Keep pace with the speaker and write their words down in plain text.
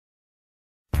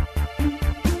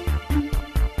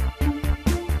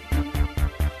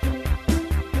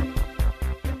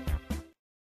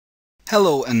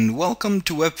Hello and welcome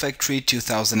to WEBfactory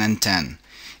 2010.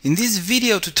 In this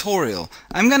video tutorial,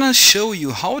 I'm gonna show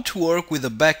you how to work with the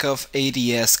Beckhoff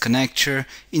ADS Connector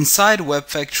inside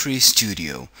WEBfactory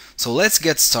Studio. So let's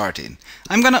get started.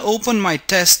 I'm gonna open my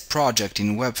test project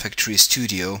in WEBfactory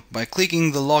Studio by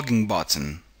clicking the Login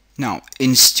button. Now,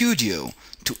 in Studio,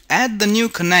 to add the new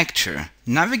connector,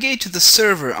 navigate to the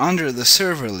server under the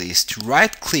server list,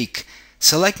 right-click,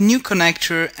 select New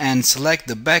Connector and select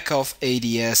the Beckhoff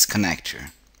ADS Connector.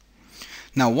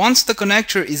 Now once the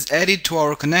connector is added to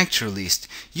our connector list,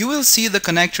 you will see the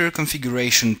connector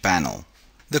configuration panel.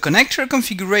 The connector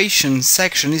configuration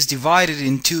section is divided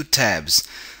in two tabs: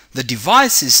 the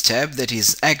Devices tab that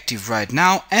is active right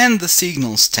now and the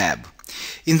Signals tab.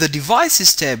 In the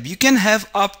Devices tab, you can have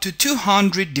up to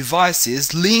 200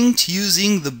 devices linked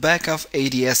using the Beckhoff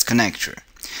ADS Connector.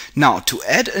 Now, to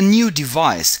add a new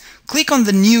device, click on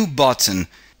the New button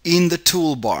in the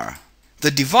toolbar.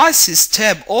 The Devices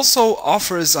tab also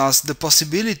offers us the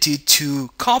possibility to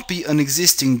copy an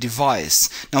existing device.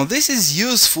 Now, this is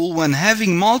useful when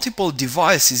having multiple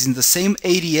devices in the same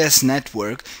ADS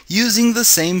network using the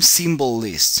same symbol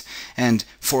list. And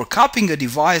for copying a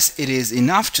device, it is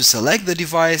enough to select the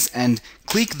device and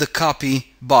click the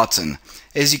Copy button.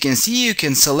 As you can see, you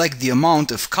can select the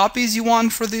amount of copies you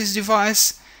want for this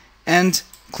device and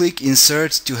click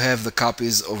Insert to have the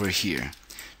copies over here.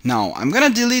 Now I'm gonna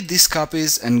delete these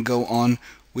copies and go on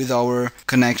with our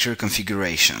connector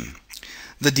configuration.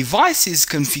 The Devices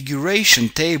configuration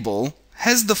table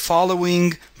has the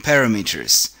following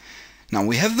parameters. Now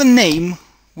we have the name,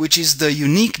 which is the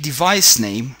unique device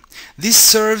name. This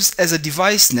serves as a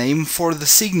device name for the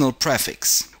signal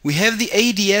prefix. We have the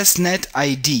ADS net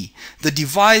ID, the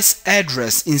device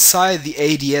address inside the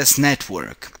ADS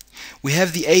network. We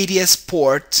have the ADS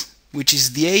port, which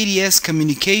is the ADS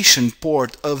communication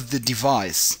port of the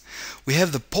device. We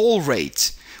have the poll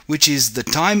rate, which is the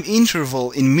time interval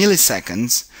in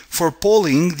milliseconds for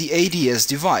polling the ADS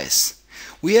device.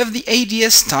 We have the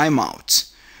ADS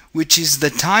timeout, which is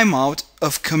the timeout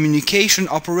of communication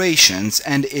operations,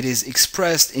 and it is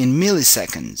expressed in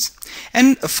milliseconds.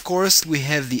 And of course we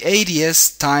have the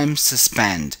ADS time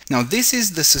suspend. Now this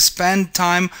is the suspend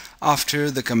time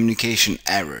after the communication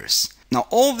errors. Now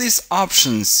all these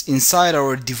options inside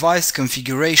our device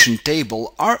configuration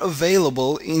table are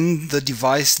available in the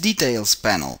Device Details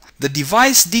panel. The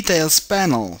Device Details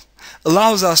panel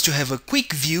allows us to have a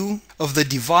quick view of the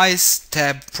Device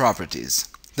tab properties.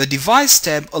 The Device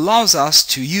tab allows us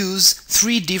to use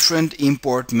three different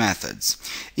import methods.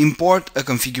 Import a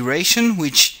configuration,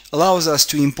 which allows us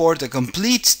to import a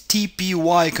complete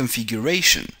TPY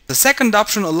configuration. The second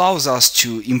option allows us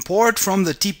to import from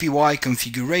the TPY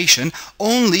configuration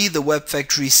only the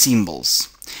WEBfactory symbols.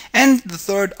 And the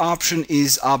third option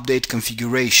is Update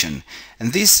configuration,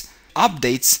 and this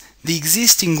updates the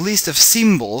existing list of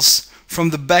symbols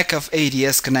from the Beckhoff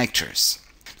ADS connectors.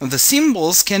 The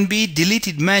symbols can be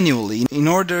deleted manually in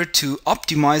order to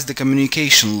optimize the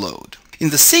communication load. In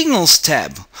the Signals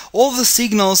tab, all the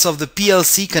signals of the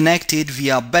PLC connected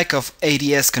via Beckhoff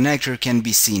ADS Connector can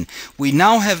be seen. We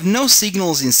now have no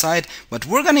signals inside, but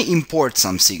we're gonna import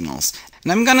some signals.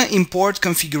 And I'm gonna import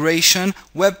configuration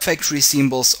WEBfactory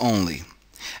symbols only.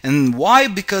 And why?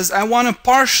 Because I want to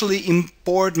partially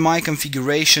import my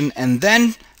configuration and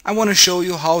then I want to show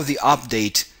you how the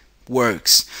update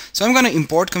works. So I'm going to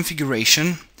import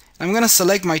configuration. I'm going to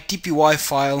select my TPY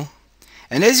file,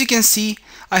 and as you can see,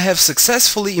 I have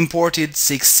successfully imported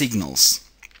 6 signals.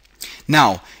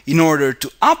 Now, in order to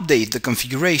update the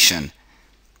configuration,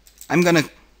 I'm going to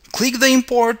click the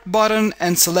import button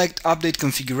and select update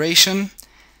configuration.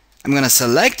 I'm going to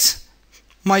select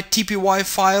my TPY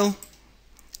file,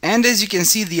 and as you can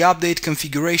see, the update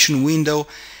configuration window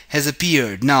has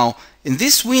appeared. Now, in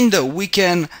this window we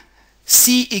can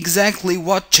see exactly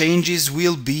what changes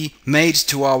will be made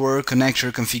to our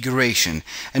connector configuration.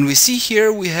 And we see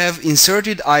here we have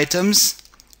inserted items.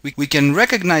 We can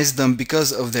recognize them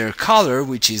because of their color,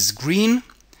 which is green.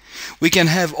 We can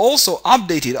have also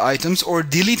updated items or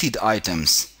deleted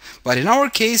items. But in our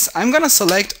case, I'm gonna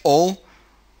select all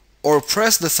or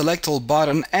press the select all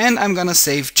button, and I'm gonna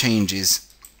save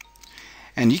changes.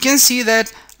 And you can see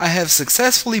that I have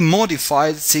successfully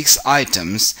modified 6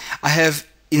 items. I have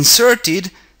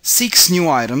inserted 6 new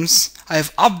items, I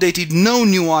have updated no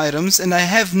new items, and I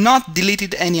have not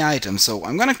deleted any items. So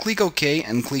I'm gonna click OK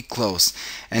and click Close.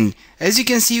 And as you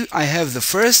can see, I have the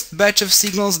first batch of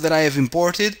signals that I have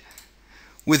imported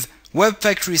with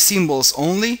WEBfactory symbols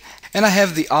only, and I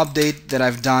have the update that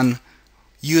I've done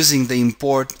using the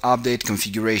Import Update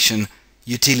Configuration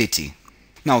utility.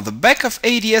 Now, the Beckhoff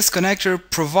ADS connector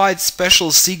provides special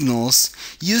signals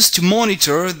used to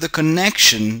monitor the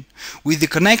connection with the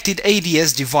connected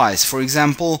ADS device. For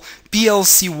example,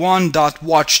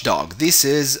 PLC1.watchdog. This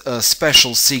is a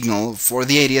special signal for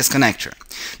the ADS connector.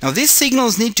 Now, these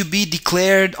signals need to be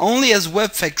declared only as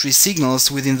WEBfactory signals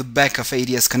within the Beckhoff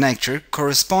ADS connector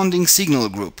corresponding signal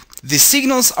group. These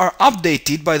signals are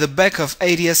updated by the Beckhoff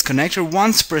ADS connector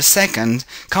once per second,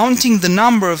 counting the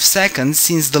number of seconds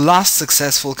since the last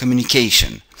successful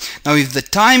communication. Now, if the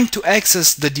time to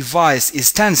access the device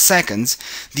is 10 seconds,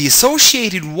 the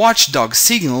associated watchdog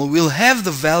signal will have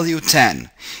the value 10.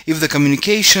 If the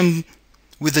communication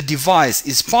with the device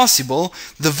is possible,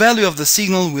 the value of the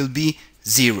signal will be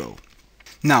 0.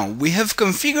 Now, we have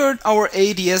configured our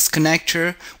ADS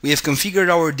connector, we have configured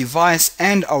our device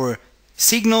and our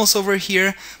signals over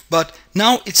here, but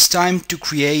now it's time to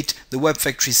create the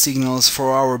WEBfactory signals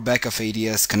for our Beckhoff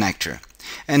ADS connector.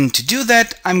 And to do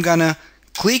that, I'm gonna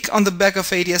click on the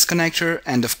Beckhoff ADS connector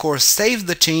and of course save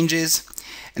the changes,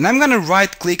 and I'm gonna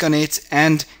right click on it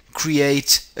and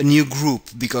create a new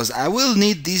group, because I will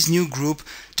need this new group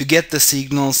to get the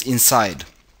signals inside.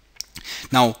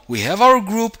 Now we have our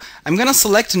group. I'm gonna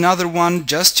select another one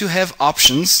just to have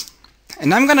options,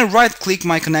 and I'm gonna right click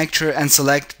my connector and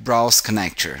select Browse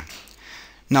Connector.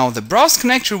 Now the Browse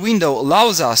Connector window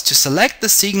allows us to select the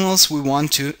signals we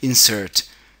want to insert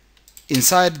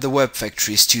inside the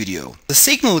WEBfactory Studio. The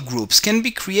signal groups can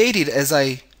be created, as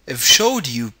I have showed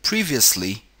you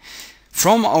previously,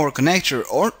 from our connector,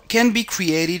 or can be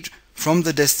created from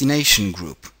the destination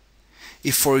group.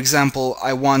 If, for example,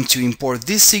 I want to import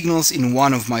these signals in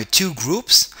one of my two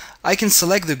groups, I can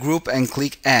select the group and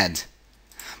click Add.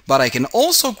 But I can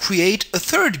also create a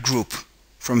third group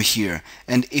from here,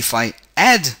 and if I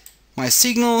add my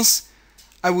signals,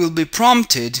 I will be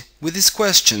prompted with this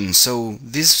question. So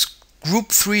this group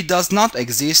 3 does not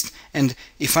exist, and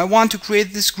if I want to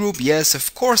create this group, yes,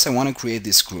 of course I want to create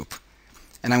this group.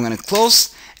 And I'm going to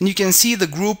close, and you can see the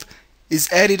group is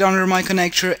added under my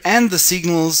connector and the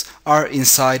signals are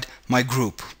inside my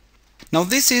group. Now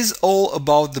this is all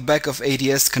about the Beckhoff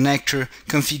ADS connector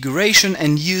configuration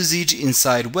and usage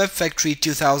inside WEBfactory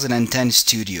 2010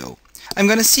 Studio. I'm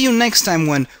gonna see you next time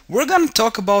when we're gonna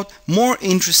talk about more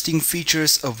interesting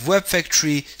features of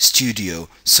WEBfactory Studio.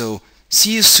 So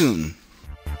see you soon.